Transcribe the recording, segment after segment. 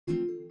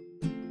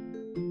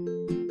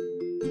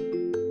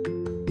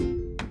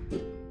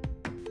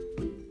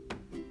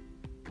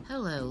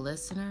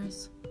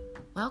listeners.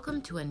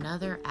 Welcome to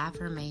another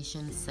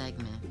affirmations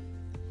segment.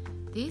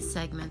 These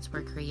segments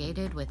were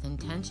created with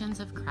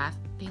intentions of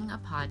crafting a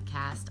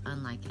podcast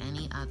unlike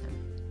any other.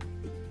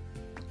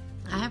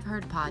 I have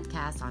heard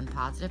podcasts on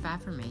positive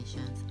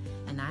affirmations,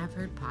 and I have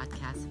heard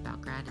podcasts about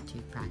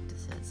gratitude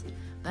practices,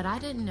 but I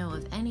didn't know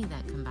of any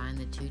that combined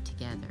the two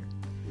together.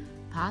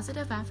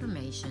 Positive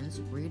affirmations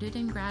rooted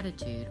in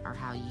gratitude are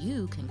how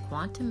you can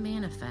quantum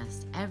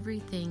manifest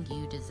everything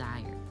you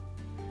desire.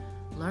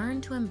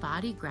 Learn to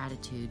embody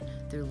gratitude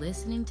through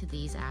listening to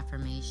these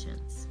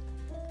affirmations.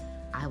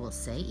 I will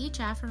say each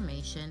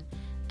affirmation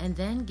and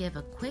then give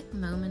a quick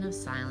moment of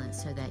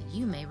silence so that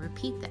you may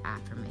repeat the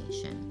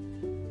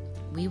affirmation.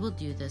 We will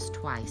do this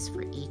twice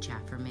for each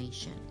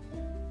affirmation.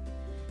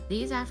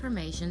 These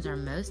affirmations are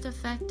most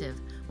effective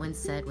when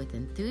said with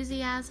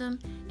enthusiasm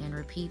and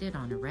repeated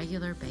on a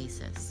regular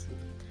basis.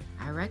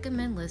 I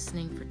recommend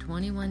listening for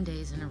 21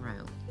 days in a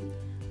row.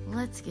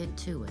 Let's get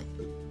to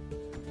it.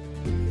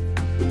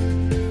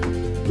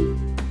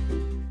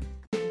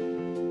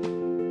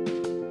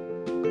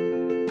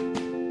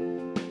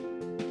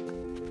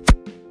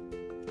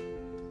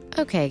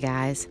 Okay,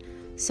 guys.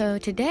 So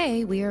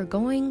today we are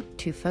going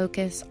to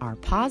focus our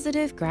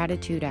positive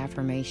gratitude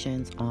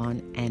affirmations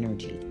on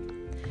energy.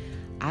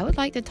 I would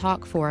like to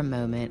talk for a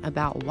moment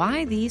about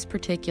why these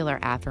particular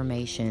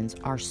affirmations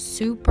are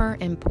super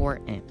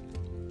important.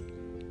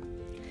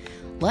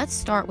 Let's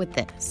start with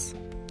this.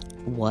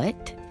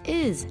 What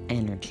is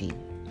energy?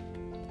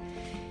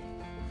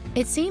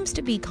 It seems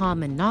to be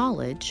common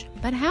knowledge,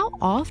 but how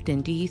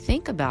often do you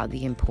think about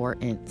the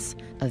importance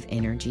of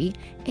energy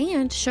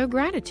and show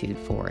gratitude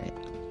for it?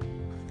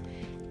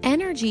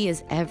 Energy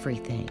is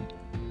everything.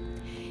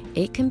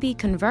 It can be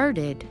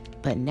converted,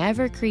 but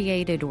never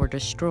created or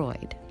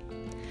destroyed.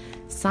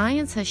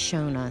 Science has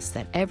shown us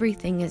that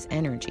everything is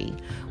energy,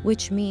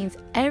 which means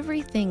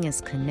everything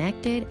is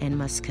connected and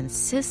must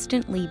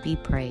consistently be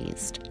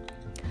praised.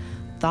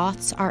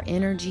 Thoughts are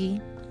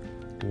energy.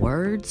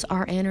 Words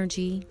are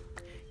energy.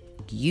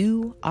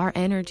 You are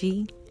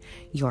energy.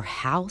 Your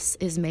house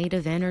is made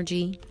of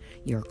energy.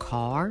 Your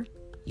car,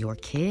 your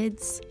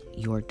kids,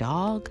 your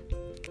dog,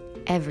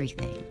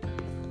 everything.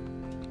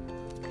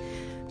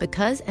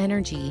 Because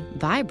energy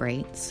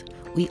vibrates,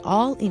 we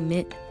all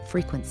emit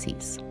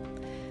frequencies.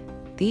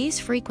 These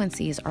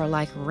frequencies are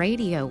like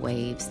radio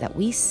waves that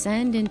we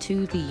send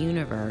into the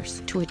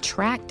universe to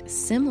attract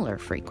similar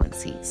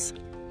frequencies.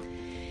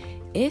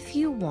 If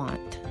you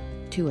want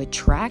to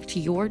attract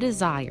your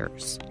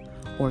desires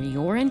or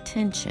your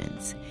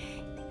intentions,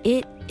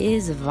 it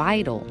is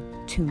vital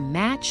to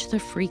match the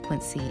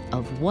frequency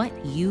of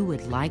what you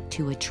would like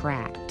to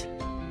attract.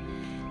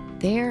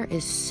 There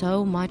is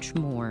so much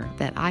more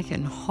that I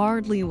can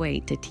hardly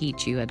wait to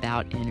teach you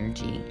about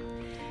energy.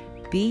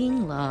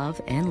 Being love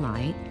and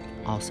light,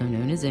 also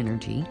known as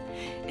energy,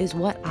 is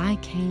what I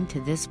came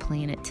to this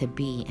planet to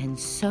be, and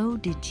so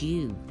did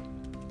you.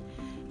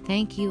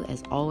 Thank you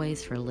as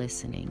always for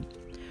listening.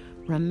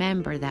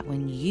 Remember that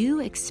when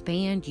you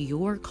expand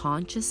your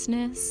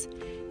consciousness,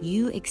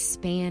 you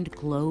expand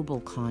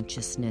global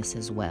consciousness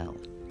as well.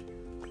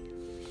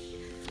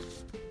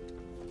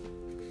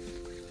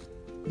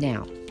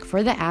 Now,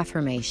 for the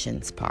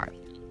affirmations part.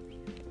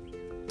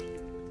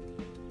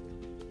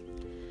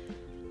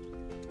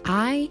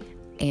 I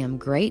am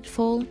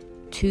grateful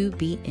to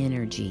be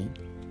energy.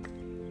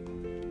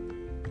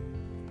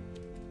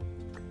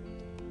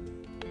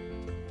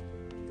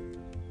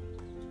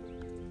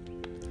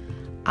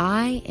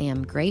 I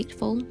am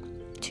grateful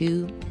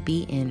to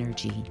be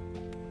energy.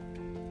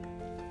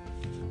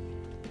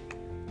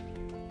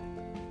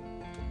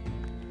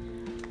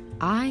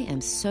 I am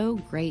so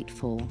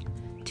grateful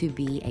to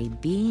be a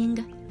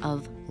being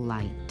of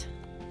light.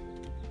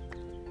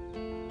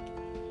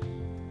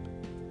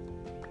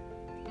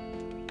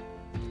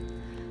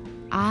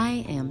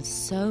 I am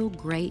so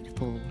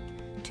grateful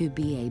to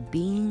be a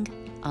being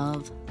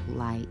of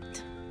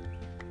light.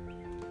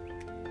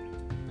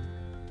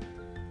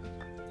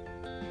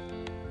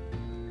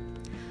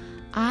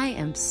 I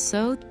am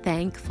so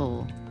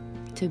thankful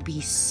to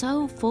be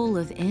so full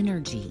of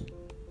energy.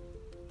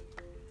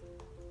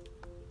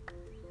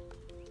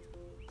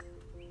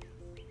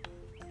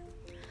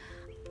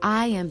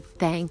 I am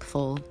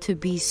thankful to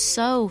be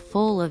so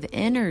full of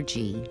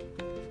energy.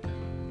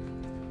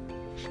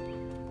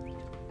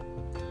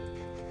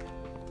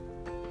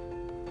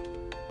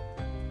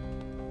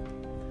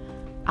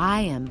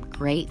 I am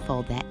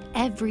grateful that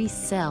every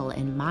cell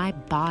in my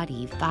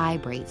body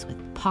vibrates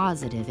with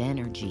positive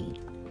energy.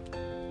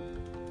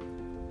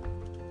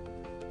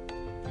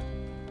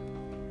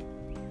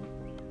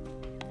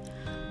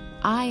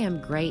 I am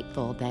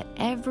grateful that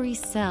every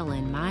cell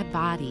in my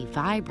body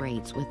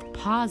vibrates with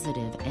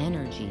positive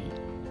energy.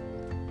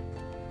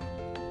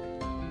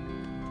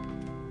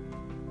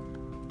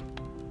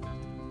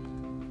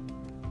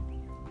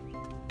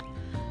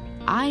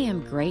 I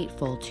am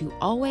grateful to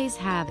always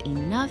have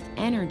enough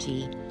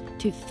energy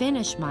to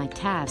finish my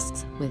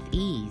tasks with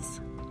ease.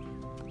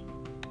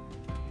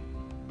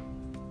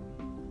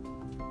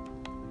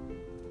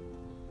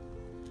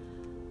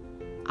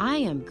 I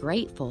am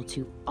grateful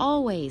to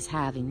always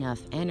have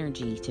enough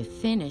energy to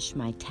finish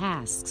my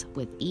tasks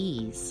with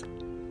ease.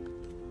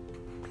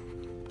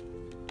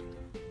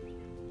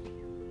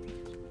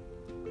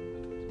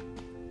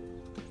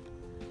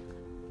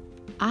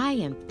 I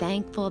am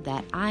thankful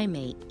that I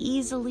may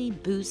easily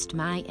boost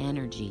my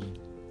energy.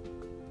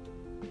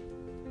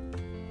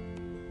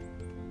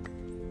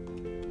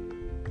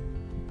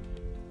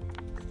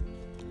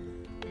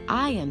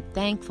 I am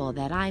thankful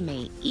that I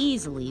may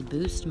easily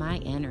boost my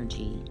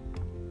energy.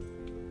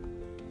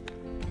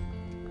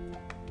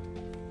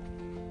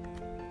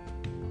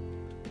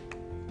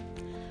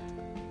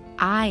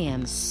 I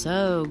am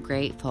so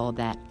grateful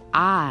that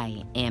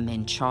I am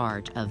in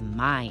charge of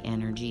my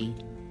energy.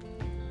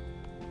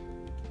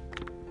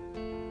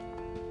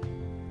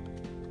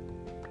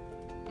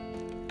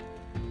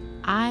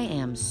 I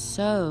am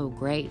so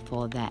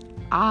grateful that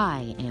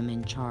I am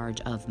in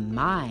charge of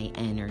my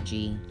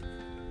energy.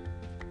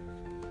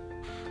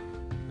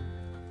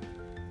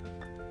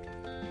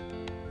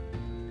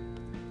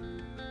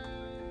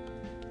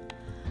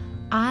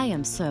 I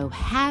am so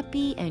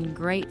happy and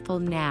grateful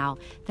now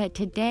that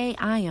today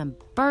I am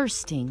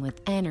bursting with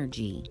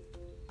energy.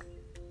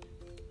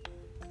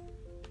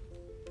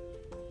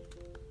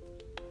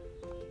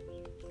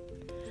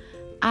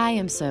 I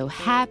am so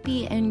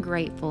happy and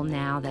grateful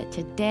now that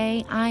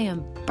today I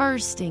am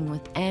bursting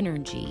with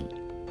energy.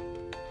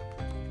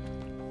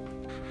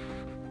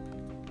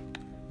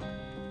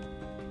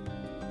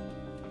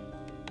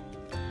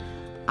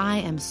 I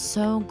am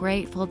so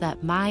grateful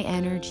that my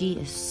energy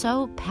is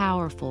so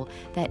powerful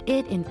that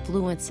it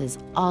influences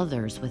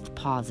others with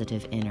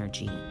positive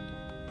energy.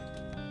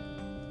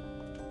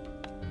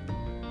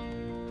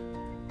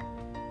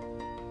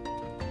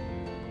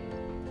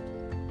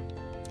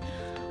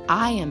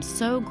 I am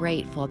so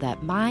grateful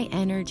that my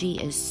energy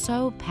is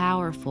so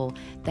powerful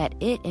that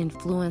it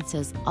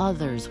influences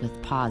others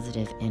with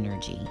positive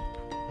energy.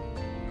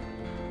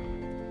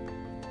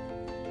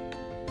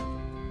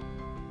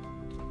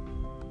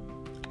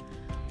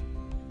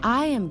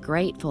 I am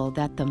grateful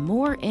that the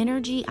more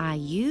energy I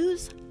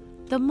use,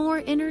 the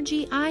more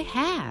energy I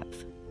have.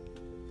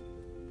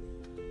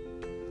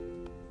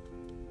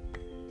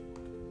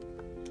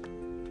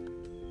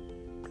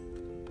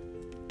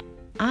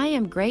 I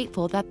am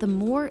grateful that the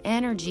more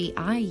energy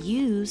I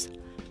use,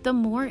 the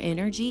more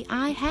energy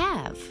I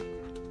have.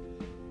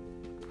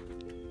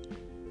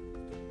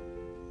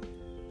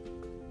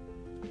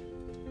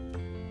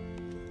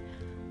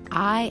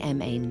 I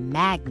am a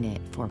magnet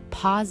for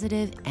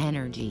positive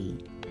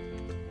energy.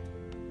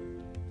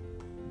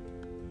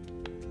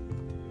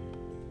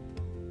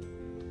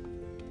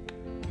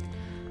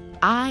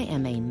 I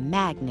am a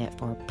magnet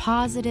for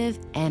positive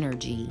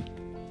energy.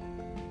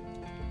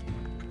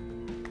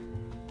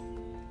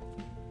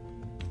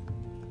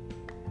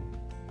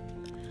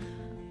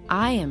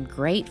 I am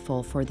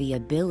grateful for the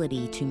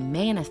ability to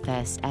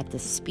manifest at the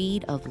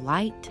speed of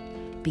light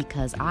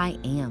because I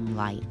am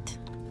light.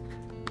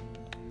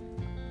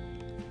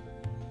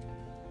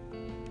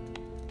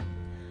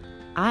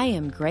 I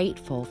am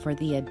grateful for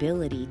the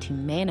ability to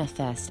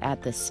manifest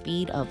at the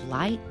speed of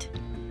light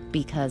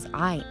because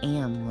I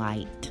am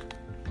light.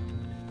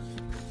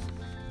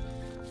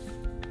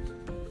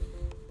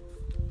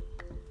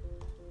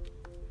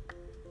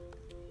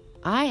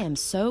 I am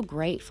so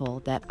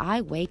grateful that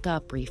I wake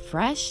up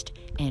refreshed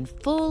and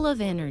full of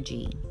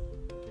energy.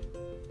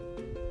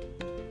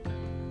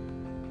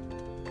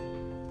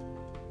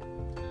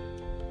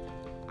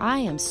 I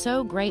am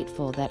so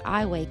grateful that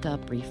I wake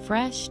up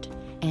refreshed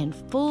and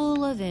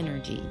full of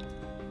energy.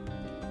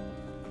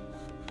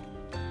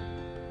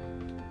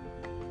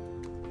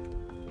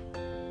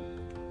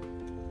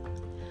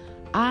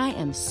 I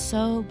am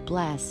so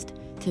blessed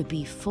to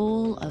be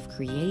full of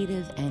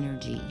creative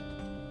energy.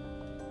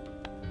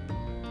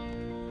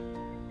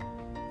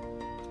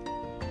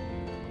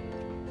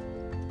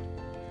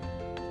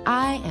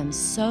 I am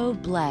so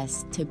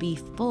blessed to be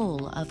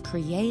full of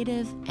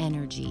creative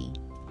energy.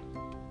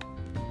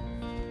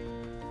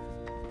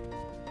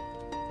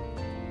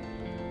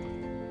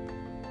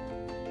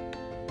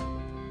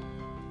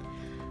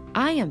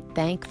 I am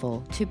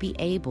thankful to be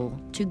able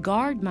to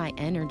guard my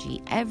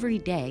energy every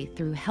day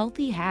through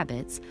healthy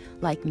habits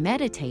like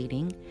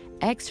meditating,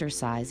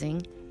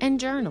 exercising, and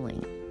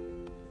journaling.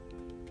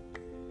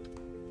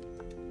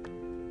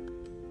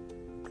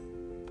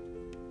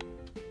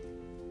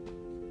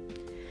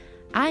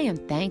 I am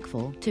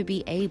thankful to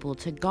be able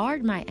to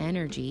guard my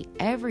energy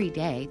every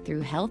day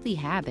through healthy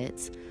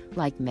habits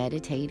like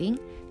meditating,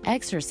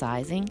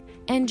 exercising,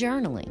 and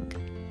journaling.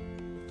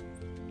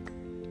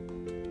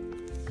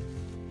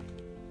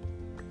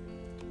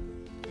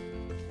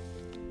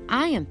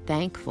 I am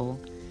thankful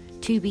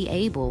to be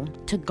able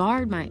to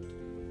guard my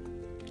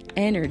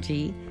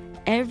energy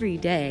every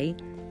day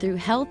through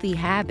healthy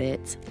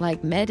habits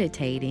like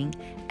meditating,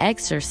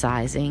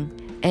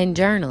 exercising, and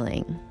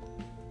journaling.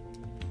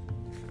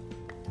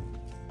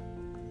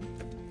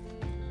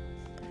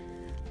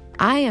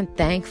 I am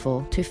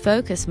thankful to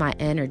focus my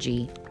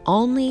energy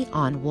only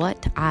on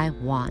what I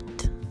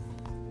want.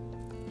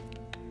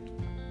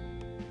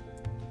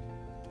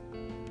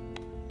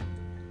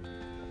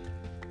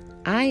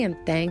 I am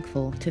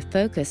thankful to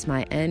focus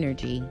my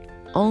energy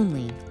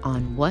only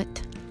on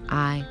what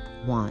I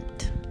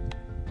want.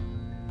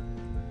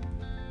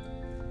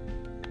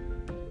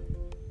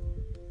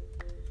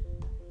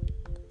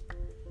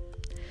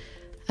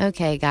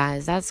 Okay,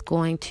 guys, that's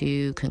going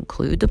to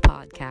conclude the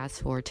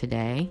podcast for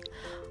today.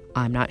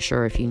 I'm not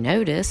sure if you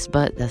noticed,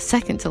 but the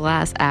second to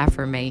last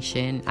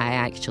affirmation I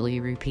actually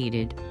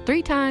repeated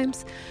 3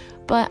 times.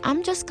 But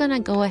I'm just going to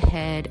go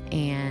ahead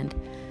and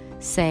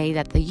say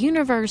that the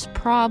universe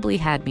probably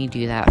had me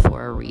do that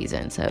for a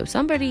reason. So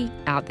somebody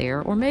out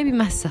there, or maybe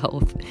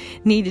myself,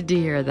 needed to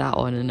hear that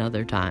one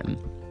another time.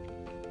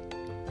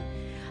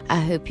 I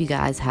hope you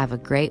guys have a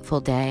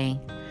grateful day.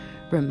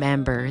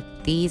 Remember,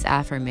 these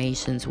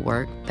affirmations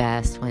work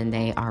best when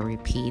they are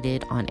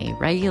repeated on a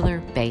regular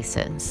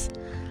basis.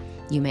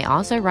 You may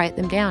also write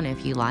them down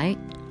if you like.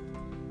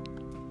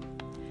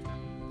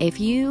 If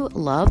you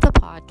love the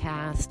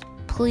podcast,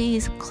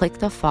 please click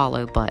the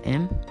follow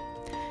button.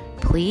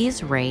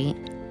 Please rate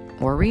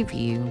or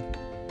review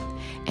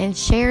and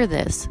share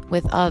this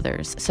with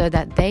others so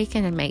that they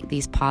can make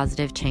these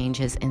positive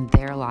changes in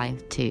their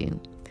life too.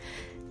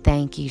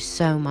 Thank you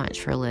so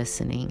much for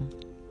listening.